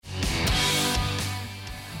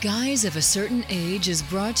Guys of a Certain Age is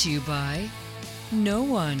brought to you by no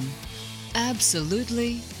one.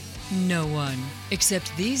 Absolutely no one.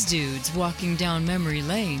 Except these dudes walking down memory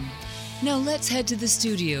lane. Now let's head to the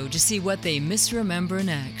studio to see what they misremember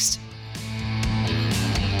next.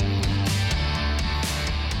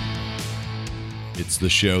 It's the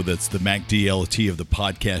show that's the MacDLT of the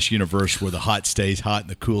podcast universe, where the hot stays hot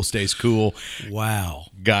and the cool stays cool. Wow.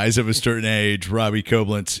 Guys of a Certain Age, Robbie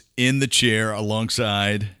Koblenz in the chair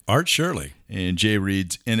alongside Art Shirley. And Jay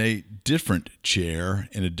Reed's in a different chair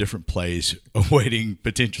in a different place, awaiting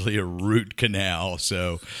potentially a root canal.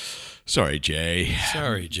 So, sorry, Jay.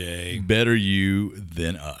 Sorry, Jay. Better you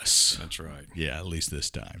than us. That's right. Yeah, at least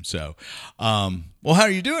this time. So, well, how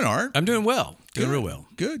are you doing, Art? I'm doing well. Doing real well.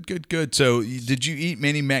 Good. So, did you eat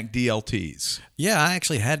many MacDLTs? Yeah, I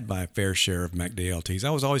actually had my fair share of MacDLTs. I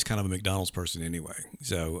was always kind of a McDonald's person anyway.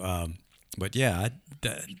 So, but yeah,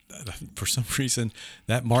 for some reason,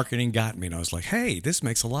 that marketing got me, and I was like, hey, this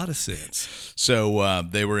makes a lot of sense. So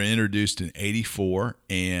they were introduced in '84,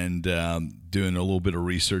 and doing a little bit of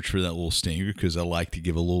research for that little stinger, because I like to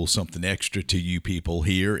give a little something extra to you people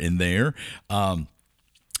here and there.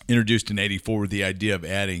 Introduced in '84 with the idea of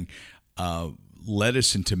adding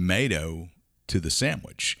lettuce and tomato to the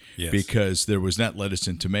sandwich. Yes. Because there was not lettuce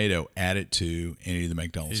and tomato added to any of the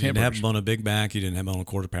McDonald's You didn't hamburgers. have them on a Big Mac. You didn't have them on a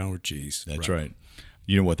quarter pounder with cheese. That's right.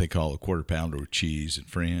 You know what they call a quarter pounder with cheese in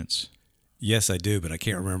France? Yes, I do, but I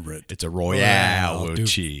can't remember it. It's a Royale with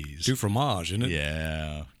cheese. Du fromage, isn't it?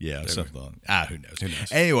 Yeah, something like who knows? Who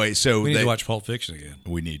knows? Anyway, so We need to watch Pulp Fiction again.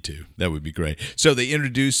 We need to. That would be great. So they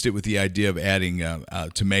introduced it with the idea of adding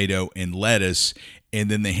tomato and lettuce, and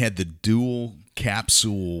then they had the dual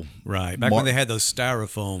capsule. Right. Back when they had those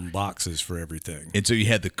styrofoam boxes for everything. And so you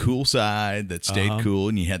had the cool side that stayed cool,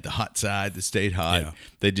 and you had the hot side that stayed hot. Yeah.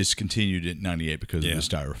 They discontinued it in '98 because of the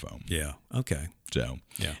styrofoam. Yeah. Okay. So,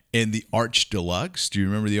 yeah. And the Arch Deluxe. Do you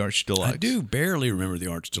remember the Arch Deluxe? I do barely remember the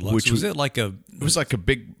Arch Deluxe. Which was it like a? It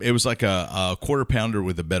was like a quarter pounder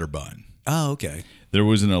with a better bun. Oh, okay. There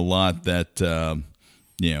wasn't a lot that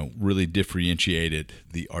really differentiated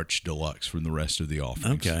the Arch Deluxe from the rest of the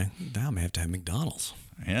offerings. Okay. Now I'm gonna have to have McDonald's.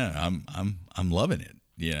 Yeah, I'm loving it.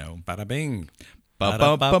 Bada bing.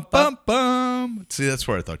 Bum. See, that's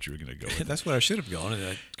where I thought you were going to go with it. That's where I should have gone, and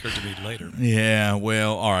that occurred to me later. Yeah,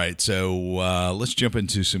 well, all right. So let's jump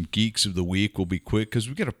into some Geeks of the Week. We'll be quick because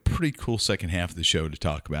we've got a pretty cool second half of the show to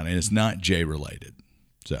talk about, and it's not Jay-related.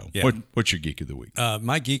 So what's your Geek of the Week?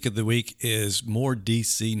 My Geek of the Week is more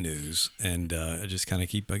DC news, and I just kind of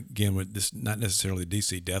keep, again, with this, not necessarily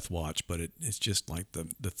DC Death Watch, but it's just like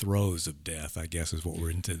the throes of death, I guess, is what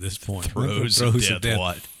we're into at this point. Throes of death.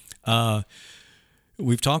 What?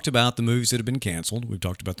 We've talked about the movies that have been canceled. We've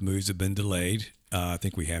talked about the movies that have been delayed. I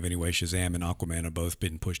think we have anyway. Shazam and Aquaman have both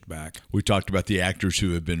been pushed back. We talked about the actors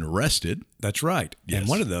who have been arrested. That's right. Yes. And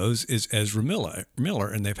one of those is Ezra Miller,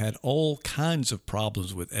 and they've had all kinds of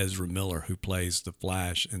problems with Ezra Miller, who plays the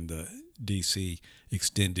Flash in the DC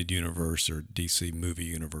Extended Universe or DC Movie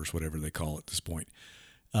Universe, whatever they call it at this point.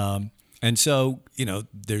 And so,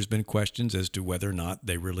 there's been questions as to whether or not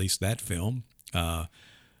they released that film.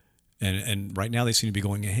 And right now they seem to be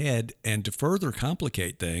going ahead. And to further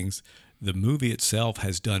complicate things, the movie itself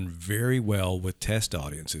has done very well with test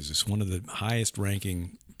audiences. It's one of the highest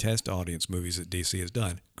ranking test audience movies that DC has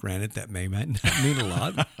done. Granted, that may not mean a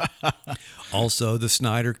lot. Also, the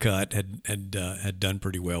Snyder Cut had done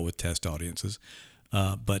pretty well with test audiences.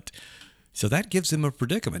 But so that gives him a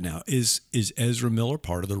predicament. Now, is Ezra Miller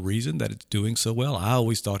part of the reason that it's doing so well? I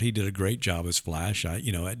always thought he did a great job as Flash. I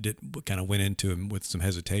kind of went into him with some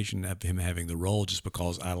hesitation of him having the role, just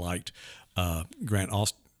because I liked Grant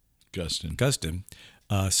Gustin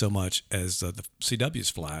so much as the CW's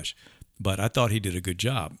Flash. But I thought he did a good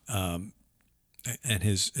job. And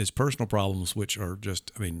his personal problems, which are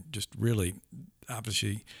just really,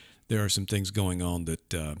 obviously, there are some things going on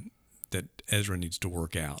that Ezra needs to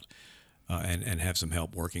work out. And have some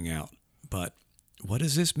help working out. But what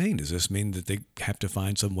does this mean? Does this mean that they have to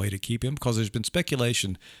find some way to keep him? Because there's been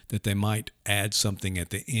speculation that they might add something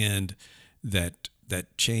at the end that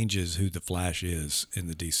changes who the Flash is in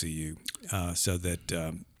the DCU, so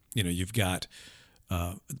that you've got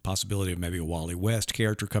the possibility of maybe a Wally West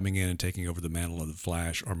character coming in and taking over the mantle of the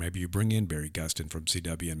Flash, or maybe you bring in Barry Gustin from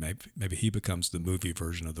CW and maybe he becomes the movie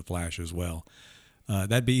version of the Flash as well.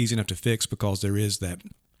 That'd be easy enough to fix, because there is that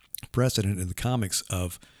precedent in the comics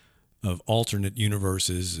of alternate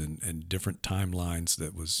universes and different timelines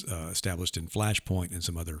that was established in Flashpoint and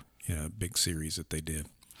some other big series that they did.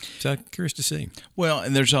 So curious to see. Well,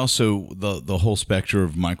 and there's also the whole specter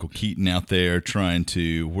of Michael Keaton out there trying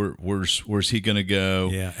to where's he going to go?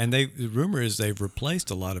 Yeah, and the rumor is they've replaced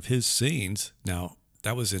a lot of his scenes. Now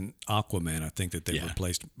that was in Aquaman, I think that they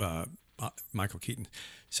replaced Michael Keaton.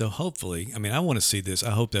 So hopefully, I mean, I want to see this.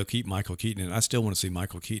 I hope they'll keep Michael Keaton, and I still want to see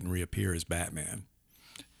Michael Keaton reappear as Batman.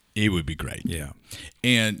 It would be great. Yeah.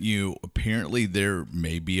 And apparently there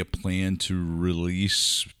may be a plan to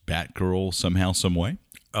release Batgirl somehow, some way.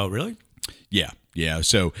 Oh, really? Yeah.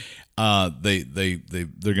 So they're going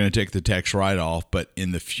to take the tax write-off, but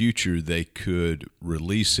in the future they could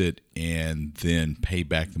release it and then pay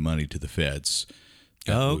back the money to the feds.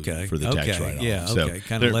 Oh, okay. For the tax write-off. Yeah, okay. So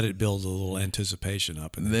kind of let it build a little anticipation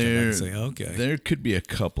up, and then come back and say, okay. There could be a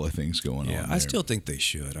couple of things going on. Yeah, there. I still think they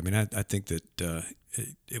should. I mean, I think that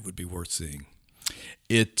it would be worth seeing.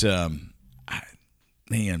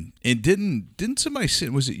 Man, and didn't somebody say,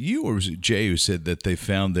 was it you or was it Jay who said that they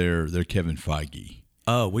found their Kevin Feige?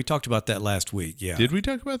 Oh, we talked about that last week. Yeah. Did we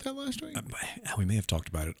talk about that last week? We may have talked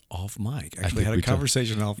about it off mic. Actually, had a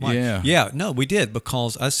conversation off mic. Yeah. Yeah. No, we did,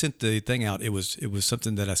 because I sent the thing out. It was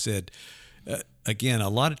something that I said. Again, a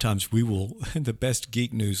lot of times we will. The best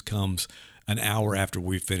geek news comes an hour after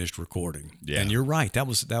we finished recording. Yeah. And you're right. That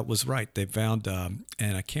was right. They found, and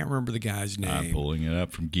I can't remember the guy's name. I'm pulling it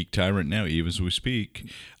up from Geek Tyrant now, even as we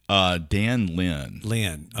speak. Dan Lin.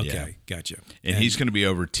 Okay, yeah. Gotcha. And he's going to be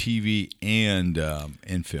over TV and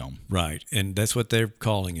film. Right, and that's what they're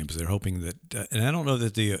calling him. So they're hoping that, and I don't know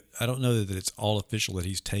that it's all official that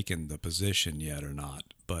he's taken the position yet or not.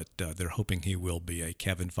 But they're hoping he will be a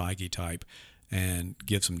Kevin Feige type and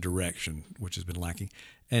give some direction, which has been lacking.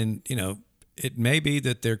 And it may be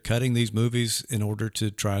that they're cutting these movies in order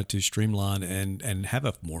to try to streamline and have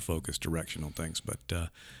a more focused direction on things. But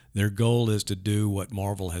their goal is to do what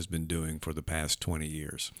Marvel has been doing for the past 20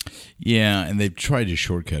 years. Yeah, and they've tried to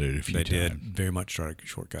shortcut it a few times. They did very much try to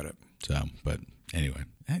shortcut it. So, but anyway,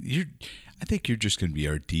 I think you're just going to be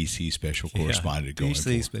our DC special correspondent going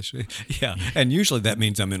forward. DC special, yeah. And usually that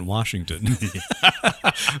means I'm in Washington.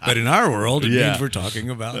 But in our world, it means we're talking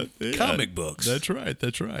about comic books. That's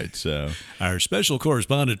right. So our special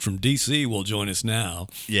correspondent from DC will join us now.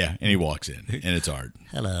 Yeah, and he walks in, and it's Art.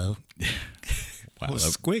 Hello. Wow, that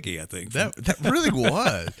was squeaky, I think. That really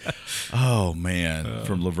was. Oh, man.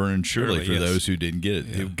 From Laverne and Shirley, for those who didn't get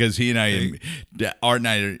it. Because he and Art and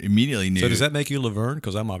I immediately knew. So does that make you Laverne?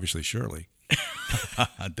 Because I'm obviously Shirley.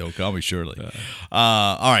 Don't call me Shirley.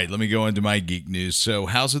 All right, let me go into my geek news. So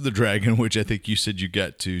House of the Dragon, which I think you said you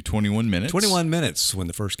got to 21 minutes. 21 minutes when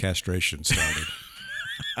the first castration started.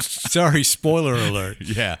 Sorry, spoiler alert.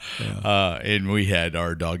 Yeah. And we had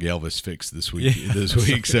our dog Elvis fixed this week. So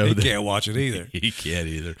he can't watch it either. He can't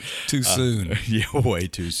either. Too soon. Yeah, way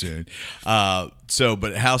too soon.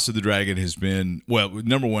 But House of the Dragon has been, well,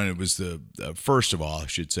 number one, it was first of all, I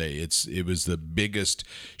should say, it was the biggest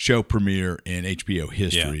show premiere in HBO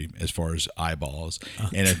history as far as eyeballs.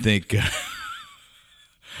 And I think...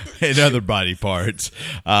 and other body parts.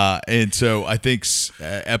 And so I think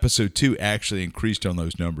episode 2 actually increased on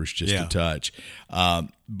those numbers just a touch.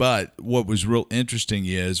 But what was real interesting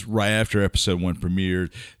is right after episode 1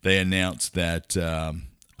 premiered, they announced that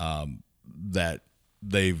that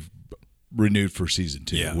they've renewed for season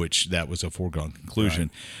 2, which that was a foregone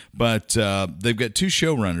conclusion. Right. But they've got 2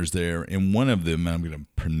 showrunners there, and one of them,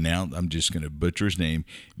 I'm just going to butcher his name,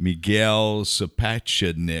 Miguel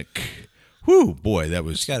Sapochnik. Whew, boy, that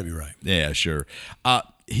was... It's got to be right. Yeah, sure.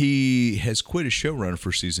 He has quit as showrunner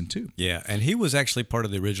for season 2. Yeah, and he was actually part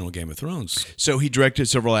of the original Game of Thrones. So he directed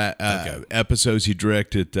several episodes. He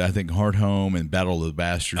directed, I think, Hard Home and Battle of the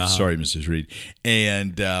Bastards. Sorry, Mrs. Reed.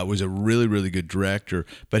 And was a really, really good director.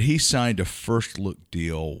 But he signed a first look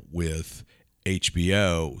deal with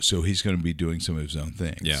HBO, so he's going to be doing some of his own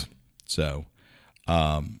things. Yeah. So,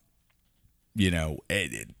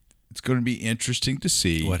 it's going to be interesting to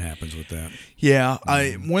see what happens with that. Yeah,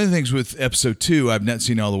 one of the things with episode 2, I've not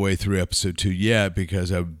seen all the way through episode 2 yet because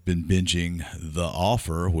I've been binging The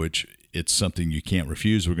Offer, which it's something you can't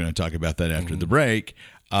refuse. We're going to talk about that after the break.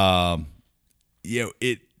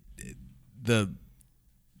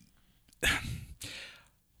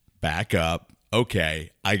 Back up.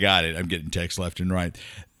 Okay, I got it. I'm getting text left and right.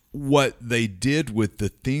 What they did with the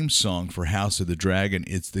theme song for House of the Dragon,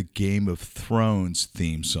 it's the Game of Thrones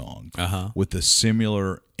theme song with a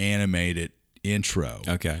similar animated intro.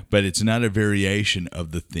 Okay. But it's not a variation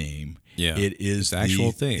of the theme. Yeah. It is the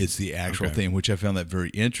actual theme. It's the actual theme, which I found that very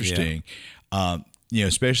interesting. Yeah.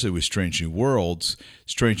 Especially with Strange New Worlds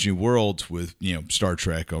with, Star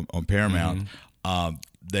Trek on Paramount.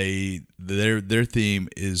 their theme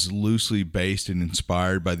is loosely based and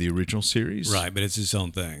inspired by the original series. Right, but it's its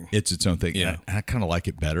own thing. It's its own thing. Yeah. And I kind of like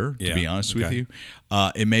it better, to be honest with okay. you.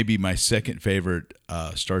 It may be my second favorite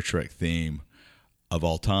Star Trek theme of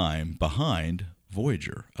all time, behind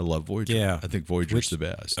Voyager. I love Voyager. Yeah. I think Voyager's the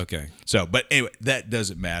best. Okay. So, but anyway, that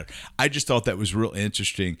doesn't matter. I just thought that was real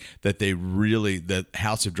interesting that the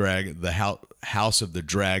House of the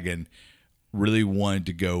Dragon really wanted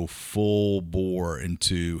to go full bore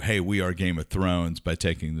into, hey, we are Game of Thrones by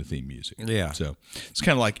taking the theme music. Yeah. So it's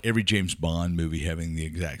kind of like every James Bond movie having the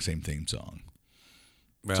exact same theme song.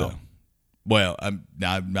 I'm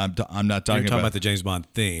not talking about the James Bond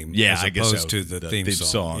theme. Yeah, as I guess opposed so. to the theme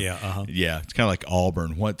song. Yeah, uh-huh. Yeah. It's kind of like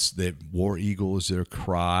Auburn. What's the War Eagle is their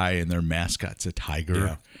cry, and their mascot's a tiger.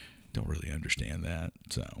 Yeah. Don't really understand that.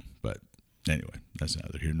 So, but anyway, that's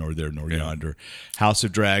neither here nor there nor yonder. House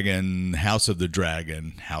of the Dragon. House Is of that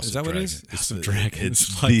Dragon. what it is? House of Dragon.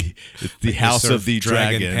 It's like, the House of the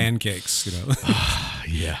dragon Dragon. pancakes.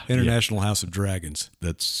 Yeah, International House of Dragons.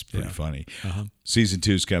 that's pretty funny. Uh-huh. Season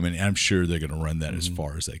 2's coming. I'm sure they're going to run that as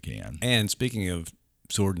far as they can. And speaking of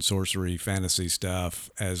sword and sorcery, fantasy stuff,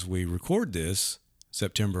 as we record this,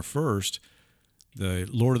 September 1st, the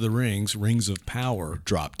Lord of the Rings, Rings of Power,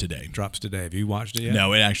 Dropped today. drops today. Have you watched it yet?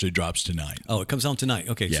 No, it actually drops tonight. Oh, it comes on tonight.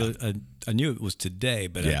 Okay, Yeah. so I knew it was today,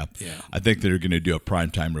 but Yeah. yeah. I think they're going to do a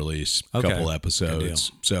primetime release, Okay. couple Good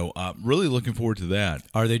episodes. So really looking forward to that.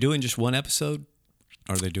 Are they doing just one episode?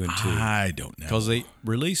 Or are they doing two? I don't know. Because they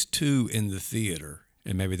released 2 in the theater,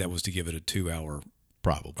 and maybe that was to give it a 2-hour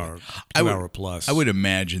Probably. or I 2 would- hour plus. I would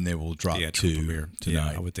imagine they will drop theatrical 2 premiere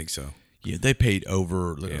tonight. Yeah, I would think so. Yeah, they paid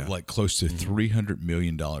over Yeah. like close to $300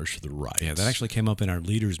 million for the rights. Yeah, that actually came up in our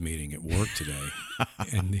leaders meeting at work today,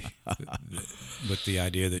 and with the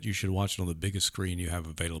idea that you should watch it on the biggest screen you have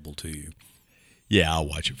available to you. Yeah, I'll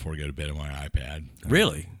watch it before I go to bed on my iPad.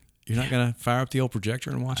 Really? You're not going to fire up the old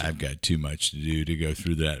projector and watch it? I've got too much to do to go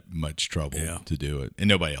through that much trouble to do it, and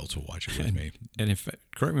nobody else will watch it with me. And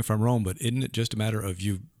correct me if I'm wrong, but isn't it just a matter of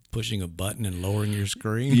you pushing a button and lowering your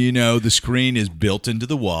screen? You know, the screen is built into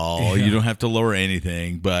the wall. Yeah. You don't have to lower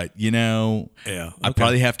anything, but Yeah, I okay.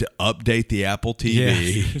 probably have to update the Apple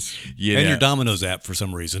TV. Yeah. And your Domino's app for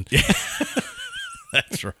some reason.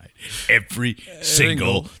 That's right. Every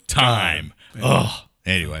single time. Oh,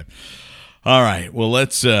 anyway. All right. Well,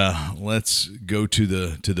 let's go to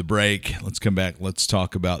the break. Let's come back. Let's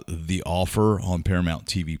talk about The Offer on Paramount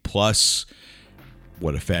TV Plus.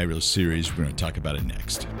 What a fabulous series. We're going to talk about it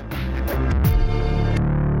next.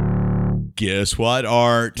 Guess what,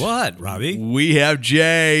 Art? What, Robbie? We have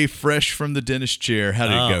Jay fresh from the dentist chair. How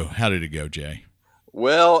did it go? How did it go, Jay?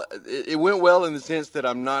 Well, it went well in the sense that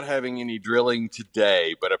I'm not having any drilling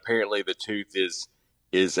today, but apparently the tooth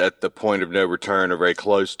is at the point of no return or very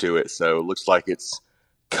close to it. So it looks like it's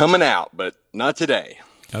coming out, but not today.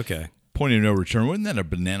 Okay. Point of No Return. Wasn't that a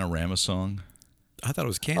Bananarama song? I thought it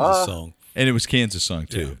was Kansas song. And it was Kansas song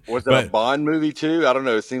too. Was it a Bond movie too? I don't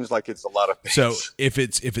know. It seems like it's a lot of things. So if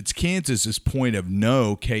it's Kansas, it's Point of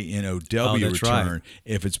No, K-N-O-W that's return. right.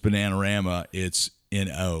 If it's Bananarama, it's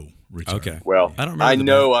N-O return. Okay. Well, I don't remember I the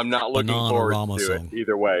know I'm not looking Bananarama forward to song. it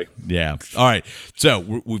either way. Yeah. All right.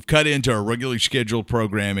 So we've cut into our regularly scheduled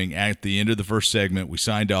programming at the end of the first segment. We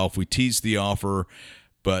signed off. We teased the offer,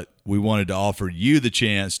 but we wanted to offer you the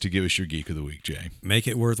chance to give us your Geek of the Week, Jay. Make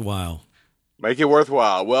it worthwhile. Make it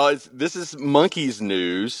worthwhile. Well, this is Monkeys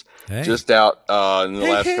news Hey. just out in the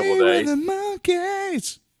last couple of we're days. the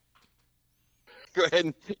Monkeys. Go ahead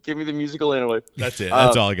and give me the musical interlude. That's it.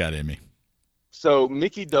 That's all I got in me. So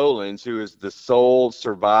Mickey Dolenz, who is the sole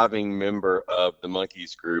surviving member of the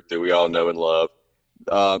Monkeys group that we all know and love,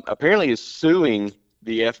 apparently is suing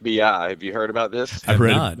the FBI. Have you heard about this? I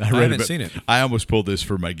read not. it. I read haven't it, seen it. I almost pulled this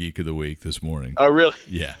for my Geek of the Week this morning. Oh, really?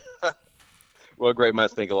 Yeah. Well, great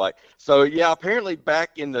minds think alike. So, yeah, apparently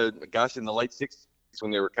back in the late 60s when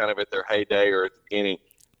they were kind of at their heyday or at the beginning,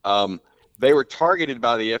 they were targeted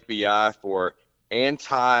by the FBI for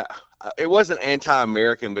it wasn't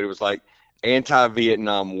anti-American, but it was like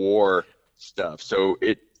anti-Vietnam War stuff. So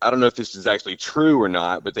I don't know if this is actually true or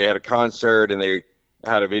not, but they had a concert and they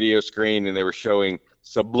had a video screen and they were showing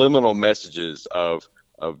subliminal messages of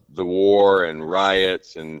the war and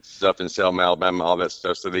riots and stuff in Selma, Alabama, all that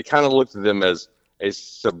stuff. So they kind of looked at them as a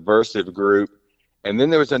subversive group. And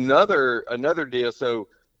then there was another deal. So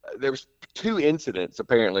there was 2 incidents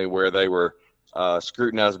apparently where they were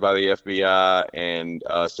scrutinized by the FBI, and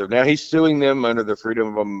so now he's suing them under the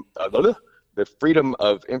Freedom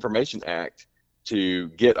of Information Act to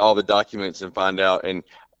get all the documents and find out. And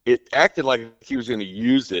it acted like he was going to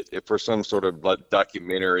use it for some sort of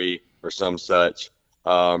documentary or some such.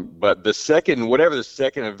 But whatever the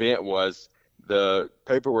second event was, the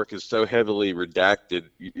paperwork is so heavily redacted,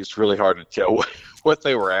 it's really hard to tell what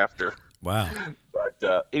they were after. Wow.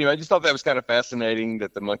 But anyway, I just thought that was kind of fascinating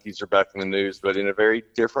that the monkeys are back in the news, but in a very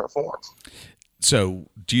different form. So,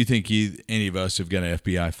 do you think any of us have got an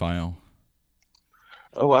FBI file?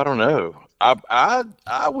 Oh, I don't know.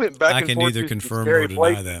 I went back I and can forth neither to confirm scary or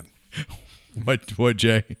deny places. that. What,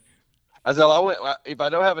 Jay? I said, if I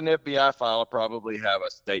don't have an FBI file, I'll probably have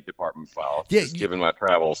a State Department file. Yeah, just given my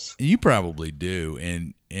travels. You probably do,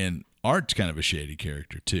 and Art's kind of a shady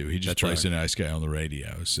character too. He just plays a nice guy on the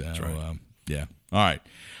radio. So, yeah. All right.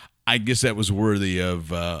 I guess that was worthy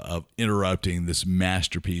of interrupting this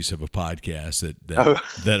masterpiece of a podcast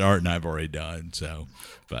that Art and I've already done. So,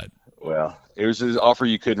 but. Well, it was an offer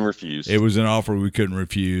you couldn't refuse. It was an offer we couldn't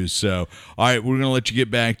refuse. So, all right, we're going to let you get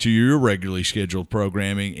back to your regularly scheduled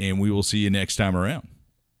programming, and we will see you next time around.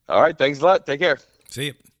 All right, thanks a lot. Take care. See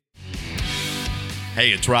you. Hey,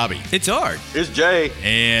 it's Robbie. It's Art. It's Jay.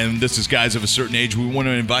 And this is Guys of a Certain Age. We want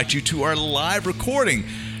to invite you to our live recording,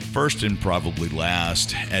 first and probably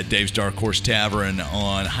last, at Dave's Dark Horse Tavern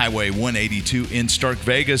on Highway 182 in Stark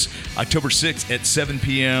Vegas, October 6th at 7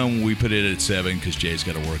 p.m. We put it at 7 because Jay's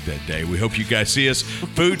got to work that day. We hope you guys see us.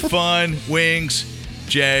 Food, fun, wings,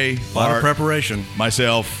 Jay, A lot Art, of preparation.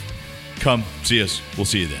 myself. Come see us. We'll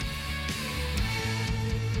see you then.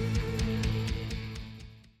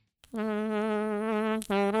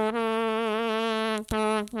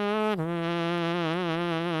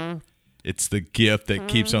 It's the gift that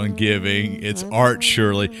keeps on giving. It's Art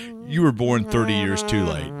Shirley. You were born 30 years too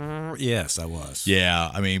late. Yes, I was.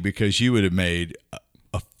 Yeah, I mean, because you would have made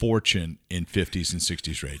a fortune in 50s and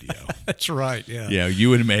 60s radio. That's right. Yeah. Yeah,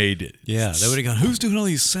 you would have made. Yeah, they would have gone, who's doing all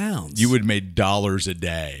these sounds? You would have made dollars a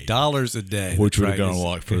day. Dollars a day. Which That's would have right. gone a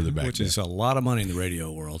lot further back Which then. is a lot of money in the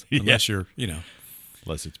radio world. Yeah. Unless you're,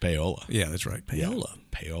 Unless it's payola. Yeah, that's right. Payola.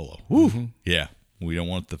 Payola. Woo. Yeah, we don't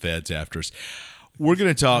want the feds after us. We're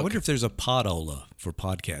going to I talk. wonder if there's a podola for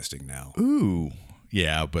podcasting now. Ooh.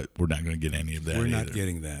 Yeah, but we're not going to get any of that. We're not either.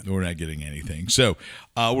 getting that. We're not getting anything. So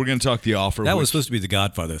we're going to talk The Offer. That was supposed to be the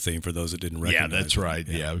Godfather theme for those that didn't recognize Yeah, that's it. right.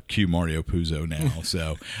 Yeah, cue Mario Puzo now.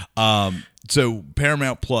 So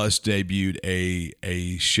Paramount Plus debuted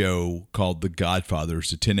a show called The Godfather.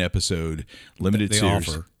 It's a 10-episode limited The series.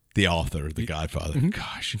 Offer. The Author, The Godfather.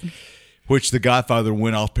 Gosh. Which The Godfather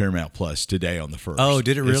went off Paramount Plus today on the 1st. Oh,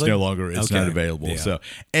 did it really? It's no longer. It's not Okay. available. Yeah. So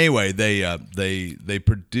anyway, they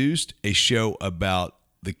produced a show about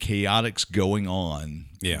the chaotics going on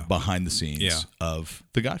behind the scenes of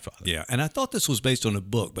The Godfather. Yeah, and I thought this was based on a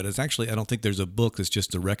book, but it's actually, I don't think there's a book. It's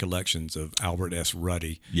just the recollections of Albert S.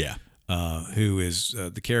 Ruddy. Yeah. Who is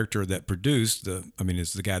the character that produced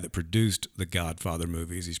is the guy that produced the Godfather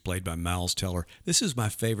movies. He's played by Miles Teller. This is my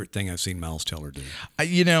favorite thing I've seen Miles Teller do.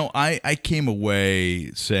 I came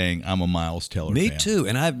away saying I'm a Miles Teller fan. Me too.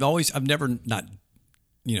 And I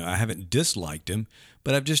haven't disliked him,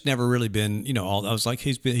 but I've just never really been, I was like,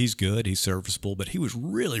 he's good, he's serviceable, but he was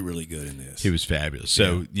really, really good in this. He was fabulous.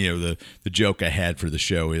 So, the joke I had for the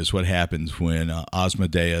show is what happens when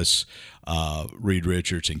Osmodeus, Reed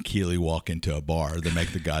Richards, and Keeley walk into a bar. They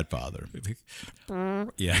make The Godfather.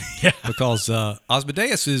 Yeah. Because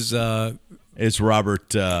Osmodeus is...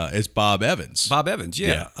 it's Bob Evans. Bob Evans,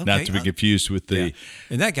 yeah. Okay. Not to be confused with the... Yeah.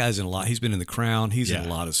 And that guy's in a lot. He's been in The Crown. He's in a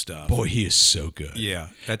lot of stuff. Boy, he is so good. Yeah.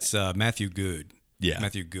 That's Matthew Good. Yeah.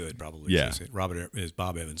 Matthew Good, probably. Yeah. Robert is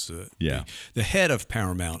Bob Evans. The head of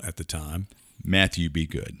Paramount at the time. Matthew B.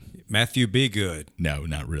 Good. Matthew B. Good. No,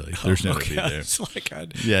 not really. There's no B there. It's like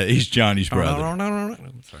Yeah, he's Johnny's brother.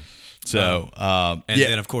 Sorry. So, and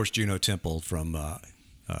then, of course, Juno Temple from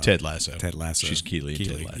Ted Lasso. Ted Lasso. She's Keeley in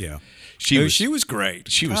Ted Lasso. Yeah. She was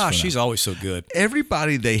great. She was Gosh, phenomenal. she's always so good.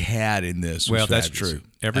 Everybody they had in this was That's fabulous. true.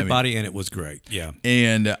 Everybody in it was great. Yeah.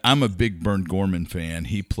 And I'm a big Bern Gorman fan.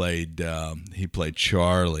 He played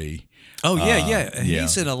Charlie. Oh yeah.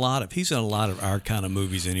 He's in a lot of our kind of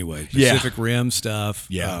movies anyway. Yeah. Pacific Rim stuff.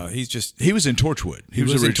 Yeah. He was in Torchwood. He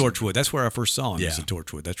was in originally- Torchwood. That's where I first saw him. Yeah. He was in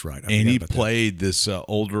Torchwood. That's right. And he played this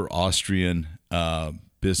older Austrian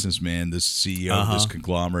businessman, this CEO of this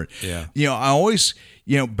conglomerate. Yeah. I always,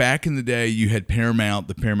 back in the day, you had Paramount,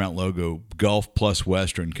 the Paramount logo, Gulf Plus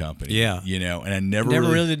Western Company. Yeah. And I never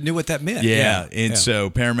really knew what that meant. Yeah.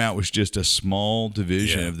 So Paramount was just a small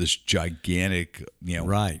division of this gigantic,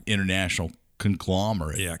 international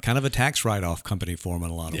conglomerate. Yeah, kind of a tax write-off company for them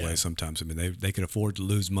in a lot of ways sometimes. I mean, they could afford to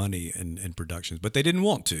lose money in productions, but they didn't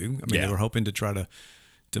want to. I mean, they were hoping to try to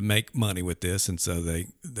make money with this, and so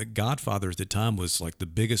The Godfather at the time was like the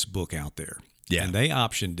biggest book out there. Yeah. And they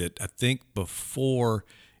optioned it, I think, before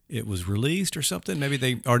it was released or something.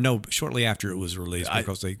 Maybe shortly after it was released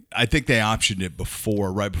because I think they optioned it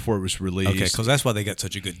right before it was released. Okay, because that's why they got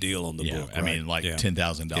such a good deal on the book. I mean, like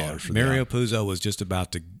 $10,000 for Mario Puzo was just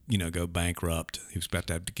about to go bankrupt. He was about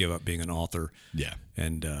to have to give up being an author. Yeah,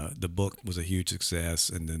 and the book was a huge success.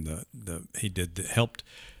 And then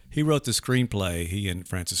he wrote the screenplay. He and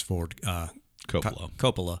Francis Ford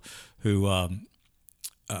Coppola, who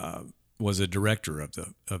was a director of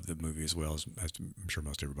the movie as well, as I'm sure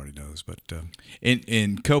most everybody knows. But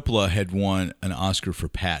and Coppola had won an Oscar for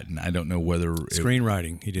Patton. I don't know whether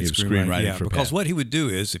screenwriting. He did screenwriting for because Patton. What he would do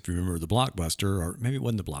is, if you remember the Blockbuster, or maybe it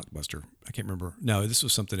wasn't the Blockbuster, I can't remember. No, this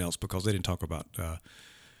was something else because they didn't talk about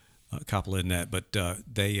Coppola in that. But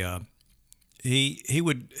he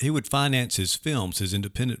would finance his films, his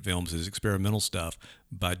independent films, his experimental stuff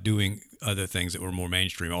by doing other things that were more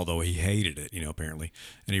mainstream, although he hated it, apparently.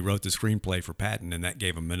 And he wrote the screenplay for Patton, and that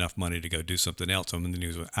gave him enough money to go do something else. And then he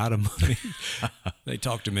was out of money. They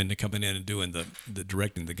talked him into coming in and doing the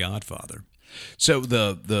directing The Godfather. So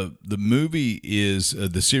the movie is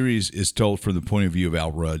the series is told from the point of view of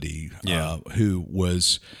Al Ruddy, who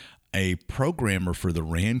was a programmer for the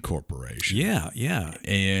Rand Corporation. Yeah.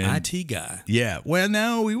 And IT guy. Yeah. Well,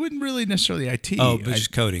 no, we wouldn't really necessarily IT. Oh, but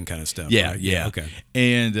just coding kind of stuff. Yeah, right? yeah. Okay.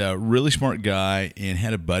 And really smart guy, and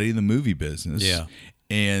had a buddy in the movie business. Yeah.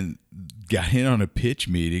 And got in on a pitch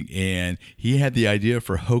meeting, and he had the idea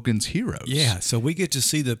for Hogan's Heroes. Yeah. So we get to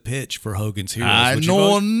see the pitch for Hogan's Heroes. I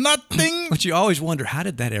know nothing. But you always wonder, how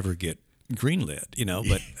did that ever get greenlit?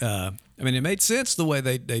 But I mean, it made sense the way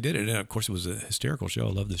they did it. And of course, it was a hysterical show.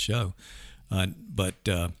 I love the show. But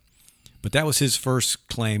that was his first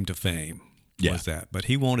claim to fame. Yeah. Was that? But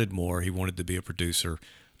he wanted more. He wanted to be a producer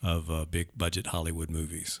of big budget Hollywood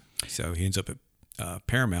movies. So he ends up at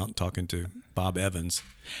Paramount talking to Bob Evans.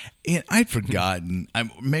 And I'd forgotten.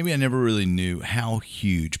 Maybe I never really knew how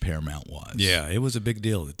huge Paramount was. Yeah, it was a big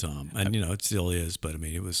deal at the time, and it still is. But I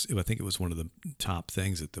mean, I think it was one of the top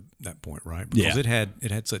things at that point, right? Because it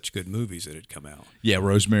had such good movies that had come out. Yeah,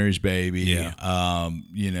 Rosemary's Baby. Yeah.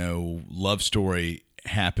 Love Story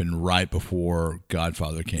happened right before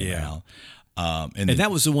Godfather came out. And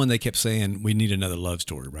that was the one they kept saying, we need another love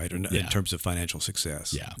story, right? In terms of financial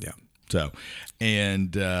success. Yeah. Yeah. So,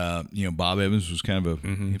 and Bob Evans was kind of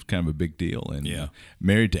a big deal, and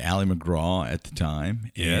married to Ally McGraw at the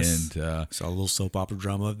time. Yes, and saw a little soap opera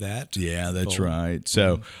drama of that. Yeah, that's right.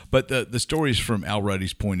 So, but the stories from Al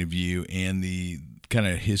Ruddy's point of view, and the kind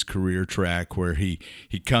of his career track, where he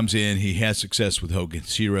comes in, he has success with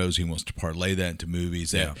Hogan's Heroes, he wants to parlay that into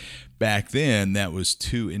movies. That back then, that was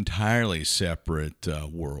two entirely separate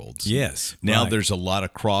worlds. Yes. Now there's a lot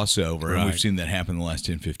of crossover, and we've seen that happen in the last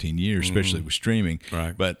 10, 15 years, especially with streaming.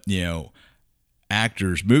 Right. But,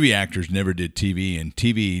 movie actors never did TV, and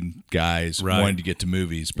TV guys wanted to get to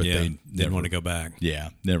movies, but they didn't want to go back.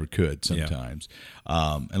 Yeah, never could sometimes,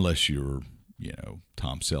 unless you were,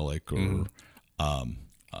 Tom Selleck or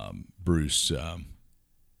Bruce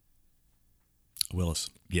Willis.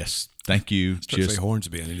 Yes, thank you. Just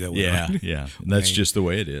Hornsby. I knew that one. Yeah. And that's just the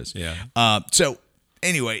way it is. Yeah. So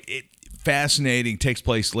anyway, fascinating. Takes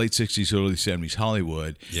place late 60s, early 70s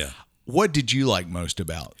Hollywood. Yeah. What did you like most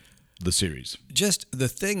about the series? Just the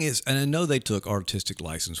thing is, and I know they took artistic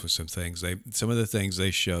license with some things. Some of the things they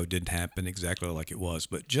showed didn't happen exactly like it was,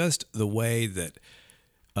 but just the way that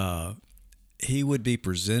he would be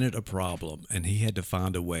presented a problem, and he had to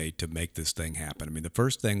find a way to make this thing happen. I mean, the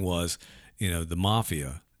first thing was, the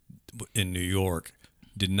mafia in New York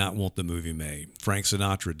did not want the movie made. Frank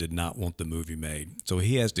Sinatra did not want the movie made. So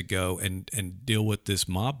he has to go and deal with this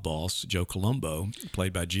mob boss, Joe Colombo,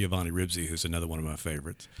 played by Giovanni Ribisi, who's another one of my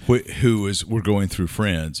favorites. We're going through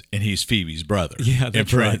Friends, and he's Phoebe's brother. Yeah,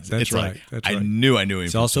 that's right. That's right. I knew him.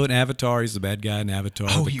 He's also in Avatar. He's the bad guy in Avatar,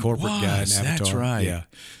 the corporate guy in Avatar. That's right. Yeah.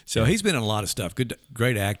 So he's been in a lot of stuff.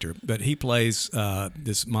 Great actor. But he plays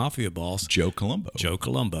this mafia boss, Joe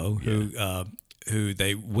Colombo, who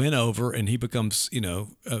they win over, and he becomes,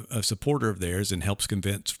 a supporter of theirs and helps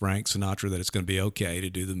convince Frank Sinatra that it's going to be okay to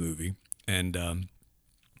do the movie. And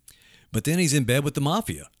but then he's in bed with the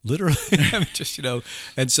mafia, literally.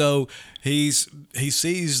 And so he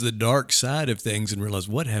sees the dark side of things and realizes,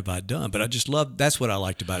 what have I done? But I just that's what I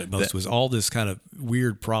liked about it most, was all this kind of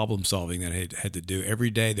weird problem solving that he had to do. Every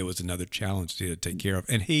day there was another challenge to take care of.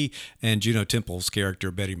 And he and Juno Temple's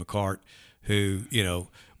character, Betty McCart, who,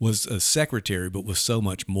 was a secretary, but was so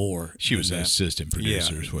much more. She was an assistant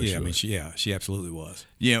producer. She absolutely was.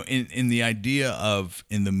 In the idea of,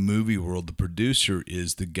 in the movie world, the producer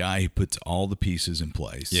is the guy who puts all the pieces in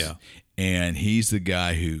place. Yeah. And he's the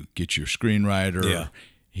guy who gets your screenwriter. Yeah.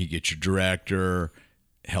 He gets your director,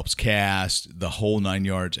 helps cast the whole 9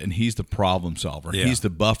 yards, and he's the problem solver. Yeah. He's the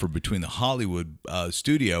buffer between the Hollywood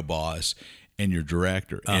studio boss and your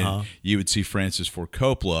director. And you would see Francis Ford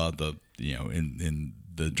Coppola, in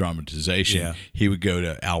the dramatization, he would go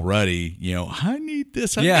to Al Ruddy, I need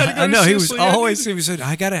this. I know. He said,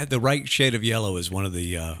 I gotta have the right shade of yellow is one of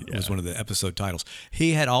the was one of the episode titles.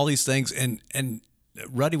 He had all these things, and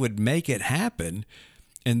Ruddy would make it happen.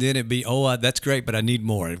 And then it'd be, that's great, but I need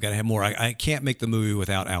more. I've got to have more. I can't make the movie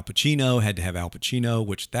without Al Pacino. Had to have Al Pacino,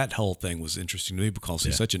 which that whole thing was interesting to me because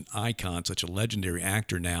he's such an icon, such a legendary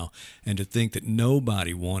actor now. And to think that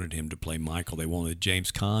nobody wanted him to play Michael. They wanted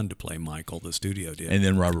James Caan to play Michael, the studio did. And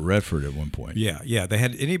then Robert Redford at one point. Yeah. They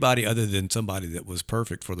had anybody other than somebody that was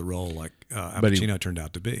perfect for the role like Al Pacino turned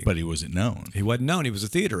out to be. But he wasn't known. He wasn't known. He was a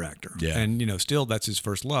theater actor. Yeah. And, still that's his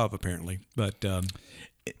first love, apparently. But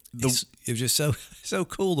it was just so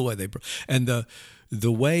cool the way they and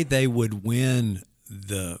the way they would win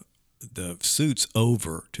the suits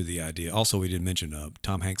over to the idea. Also, we didn't mention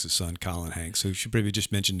Tom Hanks' son, Colin Hanks, who should probably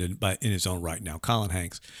just mentioned in his own right now. Colin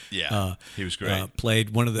Hanks, he was great. Played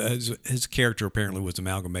one of his character apparently was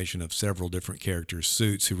amalgamation of several different characters'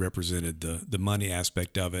 suits who represented the money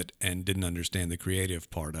aspect of it and didn't understand the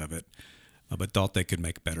creative part of it, but thought they could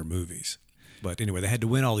make better movies. But anyway, they had to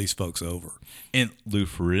win all these folks over. And Lou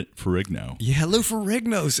Ferrigno. Yeah, Lou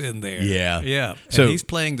Ferrigno's in there. Yeah. So he's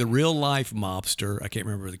playing the real life mobster. I can't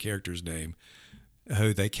remember the character's name,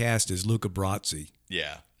 who they cast as Luca Brasi.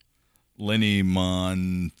 Yeah. Lenny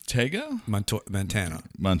Montana.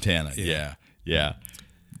 Yeah.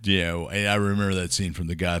 And I remember that scene from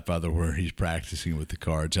The Godfather where he's practicing with the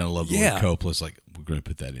cards. And I love the way Coppola's like, we're going to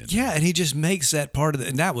put that in. Yeah, and he just makes that part of it.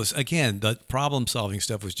 And that was, again, the problem-solving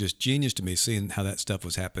stuff was just genius to me, seeing how that stuff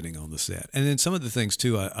was happening on the set. And then some of the things,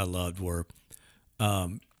 too, I loved were,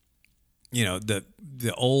 the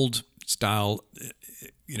old style,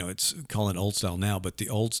 it's calling it old style now, but the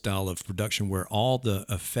old style of production where all the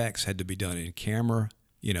effects had to be done in camera.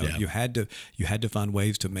 You had to find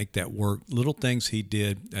ways to make that work. Little things he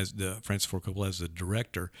did as the Francis Ford Coppola as the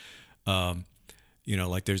director.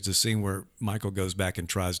 Like there's this scene where Michael goes back and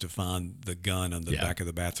tries to find the gun on the back of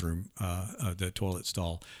the bathroom, the toilet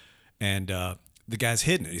stall, and the guy's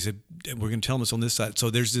hidden it. He said, "We're going to tell him it's on this side." So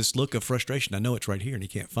there's this look of frustration. I know it's right here, and he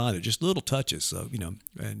can't find it. Just little touches. So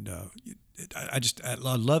and I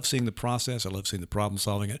love seeing the process. I love seeing the problem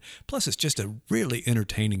solving it. Plus, it's just a really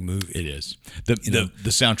entertaining movie. It is. The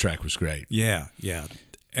soundtrack was great. Yeah.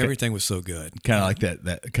 Everything was so good. Kind of like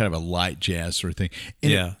that kind of a light jazz sort of thing.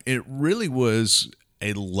 And it really was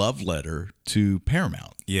a love letter to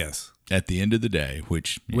Paramount. Yes. At the end of the day,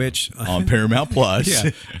 which on Paramount Plus.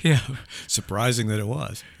 Yeah. Surprising that it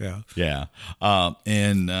was. Yeah. Yeah.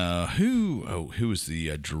 And who was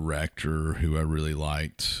the director who I really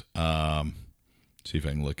liked? See if I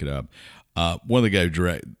can look it up. One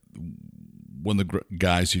of the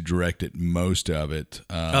guys who directed most of it.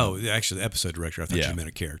 Actually, the episode director. I thought you meant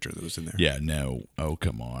a character that was in there. Yeah, no. Oh,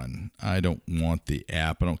 come on. I don't want the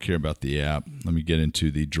app. I don't care about the app. Let me get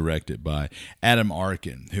into the directed by Adam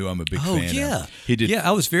Arkin, who I'm a big fan of. He did. Yeah,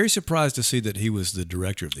 I was very surprised to see that he was the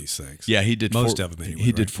director of these things. Yeah, he did most of them. Anyway,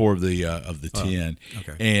 he did 4 of the 10.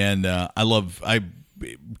 Okay. And I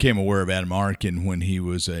became aware of Adam Arkin when he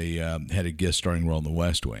was had a guest starring role in The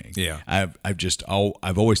West Wing. Yeah, I've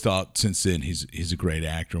always thought since then he's a great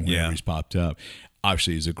actor. Whenever he's popped up,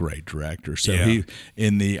 obviously he's a great director. So I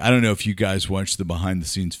don't know if you guys watched the behind the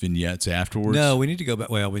scenes vignettes afterwards. No, we need to go back.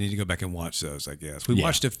 Well, we need to go back and watch those. I guess we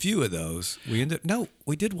watched a few of those. We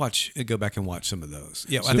did go back and watch some of those.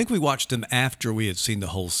 Yeah, I think we watched them after we had seen the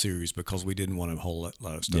whole series because we didn't want a whole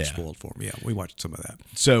lot of stuff spoiled for them. Yeah, we watched some of that.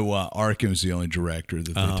 So Arkin was the only director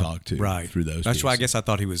that they talked to through those. That's why I guess I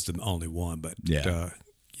thought he was the only one. But yeah.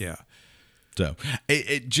 So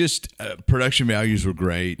it just production values were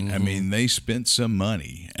great. Mm-hmm. I mean, they spent some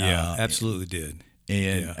money. Yeah, absolutely did.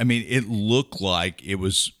 And I mean, it looked like it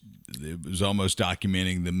was almost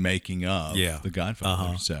documenting the making of The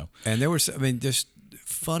Godfather. So, and there were, just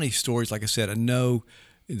funny stories. Like I said, I know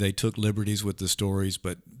they took liberties with the stories,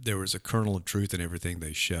 but there was a kernel of truth in everything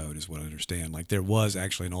they showed, is what I understand. Like there was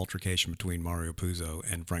actually an altercation between Mario Puzo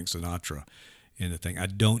and Frank Sinatra in the thing. I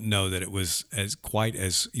don't know that it was as come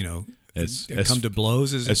to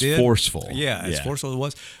blows as it did. As forceful. As forceful as it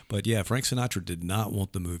was. But Frank Sinatra did not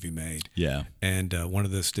want the movie made. Yeah. And one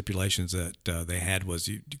of the stipulations that they had was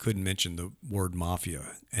you couldn't mention the word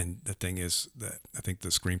mafia. And the thing is that I think the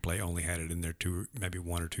screenplay only had it in there maybe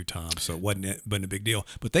 1 or 2 times. So it wasn't a big deal.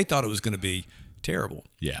 But they thought it was going to be terrible.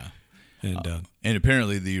 Yeah. And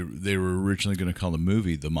apparently they were originally going to call the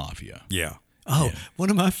movie The Mafia. Yeah. Oh, Yeah. one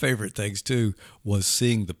of my favorite things too was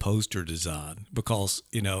seeing the poster design because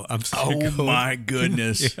I'm sitting Oh going, my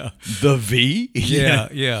goodness. Yeah. The V?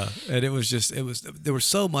 Yeah. And there was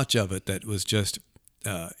so much of it that was just,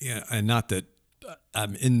 and not that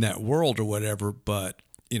I'm in that world or whatever, but,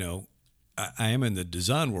 I am in the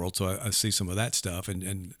design world, so I see some of that stuff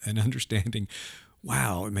and understanding,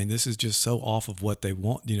 wow, I mean, this is just so off of what they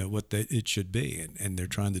want, it should be. And they're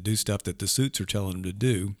trying to do stuff that the suits are telling them to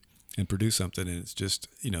do and produce something. And it's just,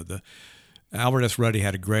 Albert S. Ruddy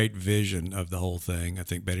had a great vision of the whole thing. I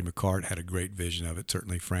think Betty McCart had a great vision of it.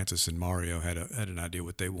 Certainly Francis and Mario had an idea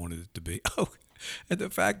what they wanted it to be. Oh, and the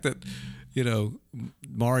fact that,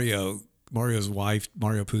 Mario's wife,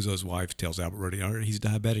 Mario Puzo's wife, tells Albert Ruddy, "All right, he's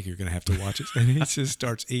diabetic. You're going to have to watch it." And he just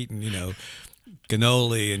starts eating,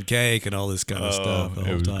 cannoli and cake and all this kind of stuff the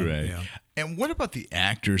whole it was time. great. Yeah. And what about the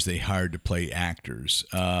actors they hired to play actors?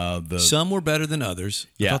 Some were better than others.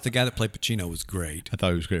 Yeah. I thought the guy that played Pacino was great. I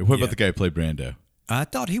thought he was great. What Yeah. about the guy who played Brando? I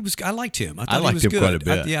thought I liked him. I I thought liked he was him good. quite a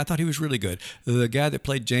bit. I thought he was really good. The guy that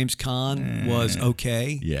played James Caan was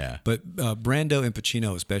okay. Yeah. But Brando and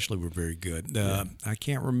Pacino especially were very good. I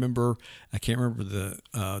can't remember the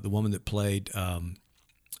woman that played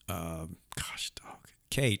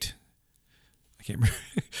Kate. I can't remember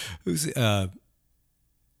who's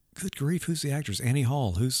good grief, who's the actress? Annie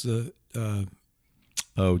Hall. Who's the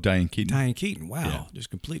Oh, Diane Keaton. Diane Keaton. Wow, Yeah. just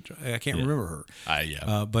complete. I can't remember her.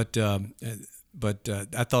 Yeah. But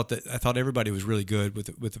I thought everybody was really good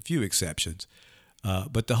with a few exceptions.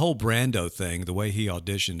 But the whole Brando thing, the way he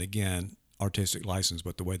auditioned, again, artistic license,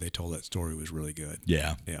 but the way they told that story was really good.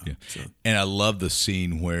 Yeah. So. And I love the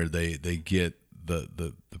scene where they get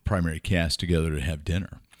the primary cast together to have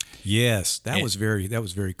dinner. Yes, that was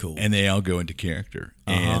very cool. And they all go into character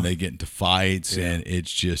and they get into fights and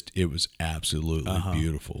it was absolutely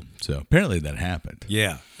beautiful. So apparently that happened.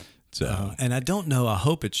 Yeah. So and I don't know, I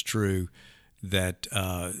hope it's true that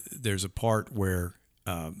there's a part where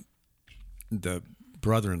the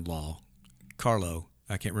brother-in-law, Carlo,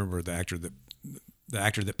 I can't remember the actor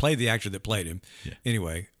that played the actor that played him. Yeah.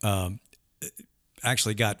 Anyway,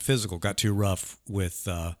 actually got physical, got too rough with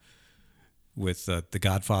the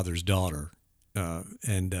Godfather's daughter,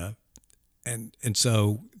 and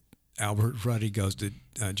so Albert Ruddy goes to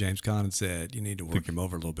James Caan and said, "You need to work him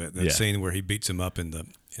over a little bit." That scene where he beats him up in the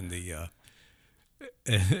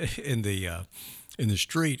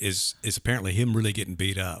street is apparently him really getting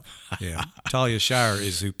beat up. Yeah, Talia Shire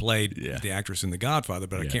is who played the actress in The Godfather,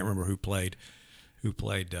 but I can't remember who played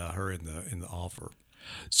her in the Offer.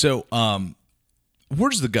 So, where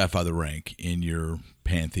does The Godfather rank in your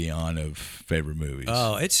pantheon of favorite movies?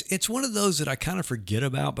 Oh, it's one of those that I kind of forget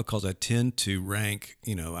about because I tend to rank,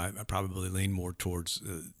 I probably lean more towards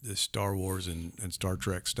the Star Wars and Star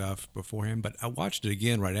Trek stuff before him. But I watched it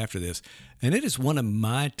again right after this, and it is one of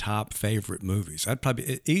my top favorite movies. I'd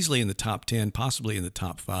probably easily in the top 10, possibly in the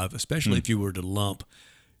top 5, especially if you were to lump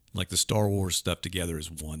like the Star Wars stuff together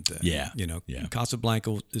as one thing. Yeah.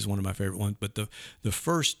 Casablanca is one of my favorite ones, but the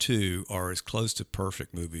first two are as close to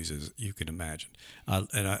perfect movies as you can imagine.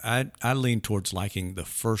 I lean towards liking the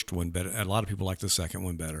first one better. A lot of people like the second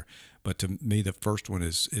one better, but to me, the first one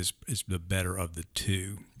is the better of the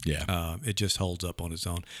two. Yeah. It just holds up on its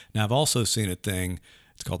own. Now, I've also seen a thing,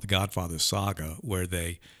 it's called the Godfather Saga, where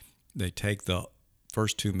they take the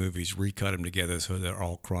first two movies, recut them together so they're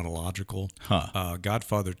all chronological.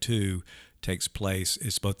 Godfather 2 takes place,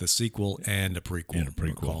 it's both a sequel and a prequel. And a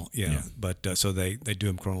prequel. Yeah. But so they do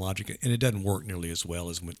them chronologically, and it doesn't work nearly as well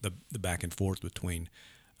as with the back and forth between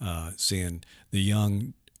seeing the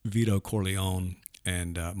young Vito Corleone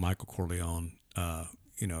and Michael Corleone,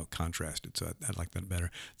 contrasted. So I like that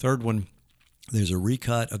better. Third one, there's a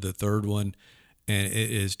recut of the third one, and it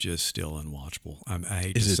is just still unwatchable. I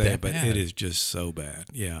hate to say it, but it is just so bad.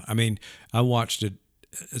 Yeah. I mean, I watched it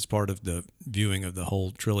as part of the viewing of the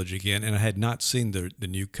whole trilogy again, and I had not seen the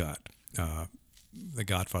new cut, The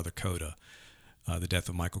Godfather Coda. The Death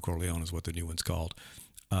of Michael Corleone is what the new one's called.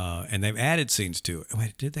 And they've added scenes to it.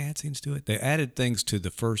 Wait, did they add scenes to it? They added things to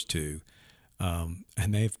the first two, and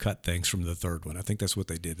they've cut things from the third one. I think that's what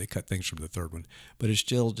they did. They cut things from the third one. But it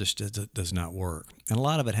still just does not work. And a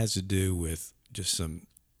lot of it has to do with just some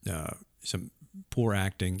poor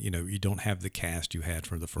acting. You don't have the cast you had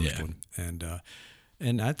for the first one,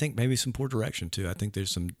 and I think maybe some poor direction too. I think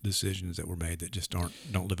there's some decisions that were made that just don't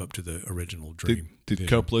live up to the original dream. Did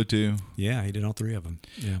Coppola do? Yeah, he did all three of them.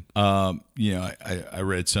 Yeah. I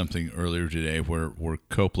read something earlier today where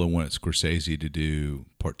Coppola wanted Scorsese to do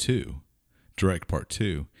part 2, direct part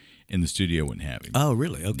 2, and the studio wouldn't have him. Oh,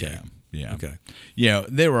 really? Okay. Yeah. Okay. Yeah,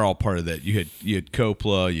 they were all part of that. You had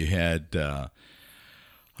Coppola, you had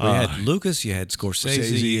You had Lucas, you had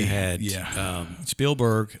Scorsese, you had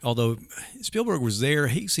Spielberg. Although Spielberg was there,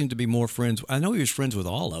 he seemed to be more friends. I know he was friends with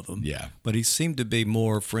all of them. Yeah, but he seemed to be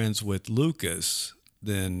more friends with Lucas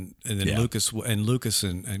Lucas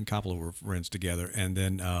and Coppola were friends together. And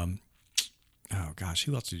then, oh gosh,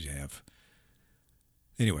 who else did you have?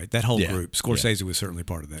 Anyway, that whole group. Scorsese was certainly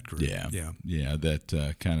part of that group. Yeah.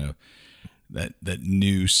 That kind of that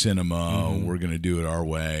new cinema. We're going to do it our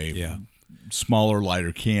way. Yeah. Smaller,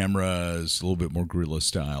 lighter cameras, a little bit more guerrilla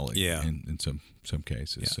style. In some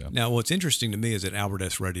cases. Yeah. So. Now, what's interesting to me is that Albert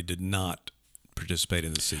S. Ruddy did not participate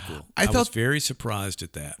in the sequel. I was very surprised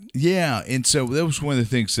at that. Yeah, and so that was one of the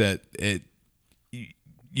things that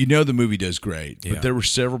the movie does great, but there were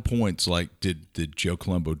several points like did Joe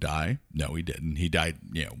Colombo die? No, he didn't. He died.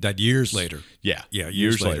 Died years later. Yeah,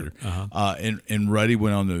 years later. And Ruddy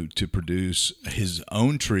went on to produce his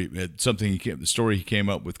own treatment, the story he came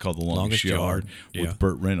up with called The Longest Yard with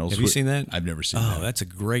Burt Reynolds. Have you seen that? I've never seen that. Oh, that's a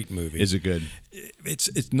great movie. Is it good?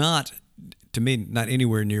 It's not, to me, not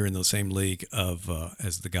anywhere near in the same league of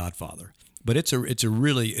as The Godfather, but it's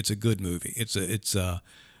a good movie. It's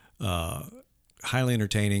highly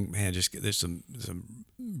entertaining. Man, there's some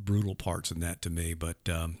brutal parts in that to me, but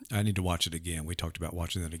I need to watch it again. We talked about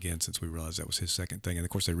watching that again since we realized that was his second thing, and of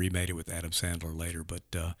course they remade it with Adam Sandler later. But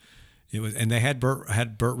it was, and they had Burt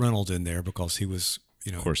Reynolds in there because he was,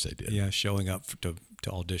 of course they did, showing up to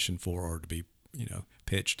audition for or to be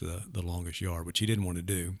pitched to the Longest Yard, which he didn't want to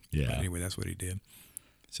do. Yeah. But anyway, that's what he did.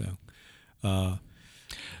 So, but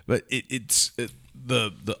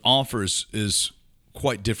the offer is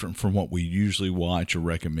quite different from what we usually watch or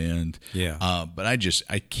recommend. Yeah. But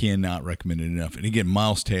I cannot recommend it enough. And again,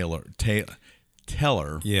 Miles Teller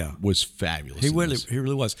was fabulous. He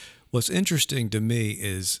really was. What's interesting to me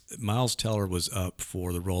is Miles Teller was up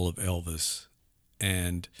for the role of Elvis,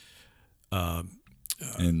 and Austin.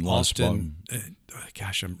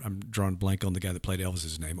 Gosh, I'm drawing a blank on the guy that played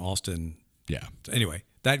Elvis's name. Austin. Yeah. Anyway,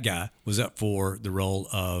 that guy was up for the role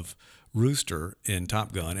of Rooster in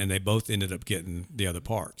Top Gun, and they both ended up getting the other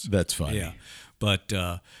parts. That's funny. Yeah, but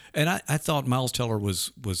and I thought Miles Teller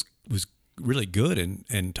was really good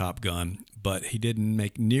in Top Gun, but he didn't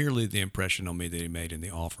make nearly the impression on me that he made in The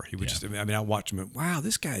Offer. He was I watched him and, wow,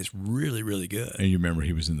 this guy is really, really good. And you remember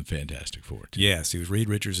he was in the Fantastic Four, too. Yes, he was Reed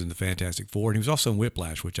Richards in the Fantastic Four, and he was also in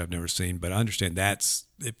Whiplash, which I've never seen, but I understand have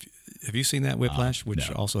you seen that Whiplash, which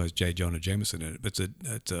no. also has J. Jonah Jameson in it? But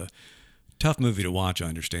it's a tough movie to watch, I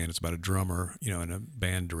understand. It's about a drummer, and a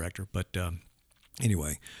band director. But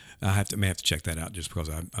anyway, may have to check that out just because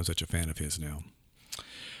I'm such a fan of his now.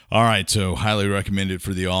 All right, so highly recommended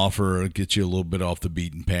for The Offer. It'll get you a little bit off the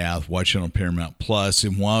beaten path. Watch it on Paramount Plus,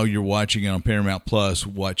 and while you're watching it on Paramount Plus,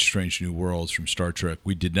 watch Strange New Worlds from Star Trek.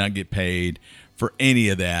 We did not get paid for any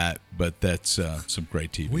of that, but that's some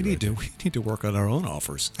great TV. We need to work on our own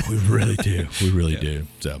offers. We really do. We really do.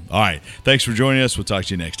 So, all right, thanks for joining us. We'll talk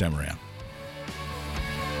to you next time around.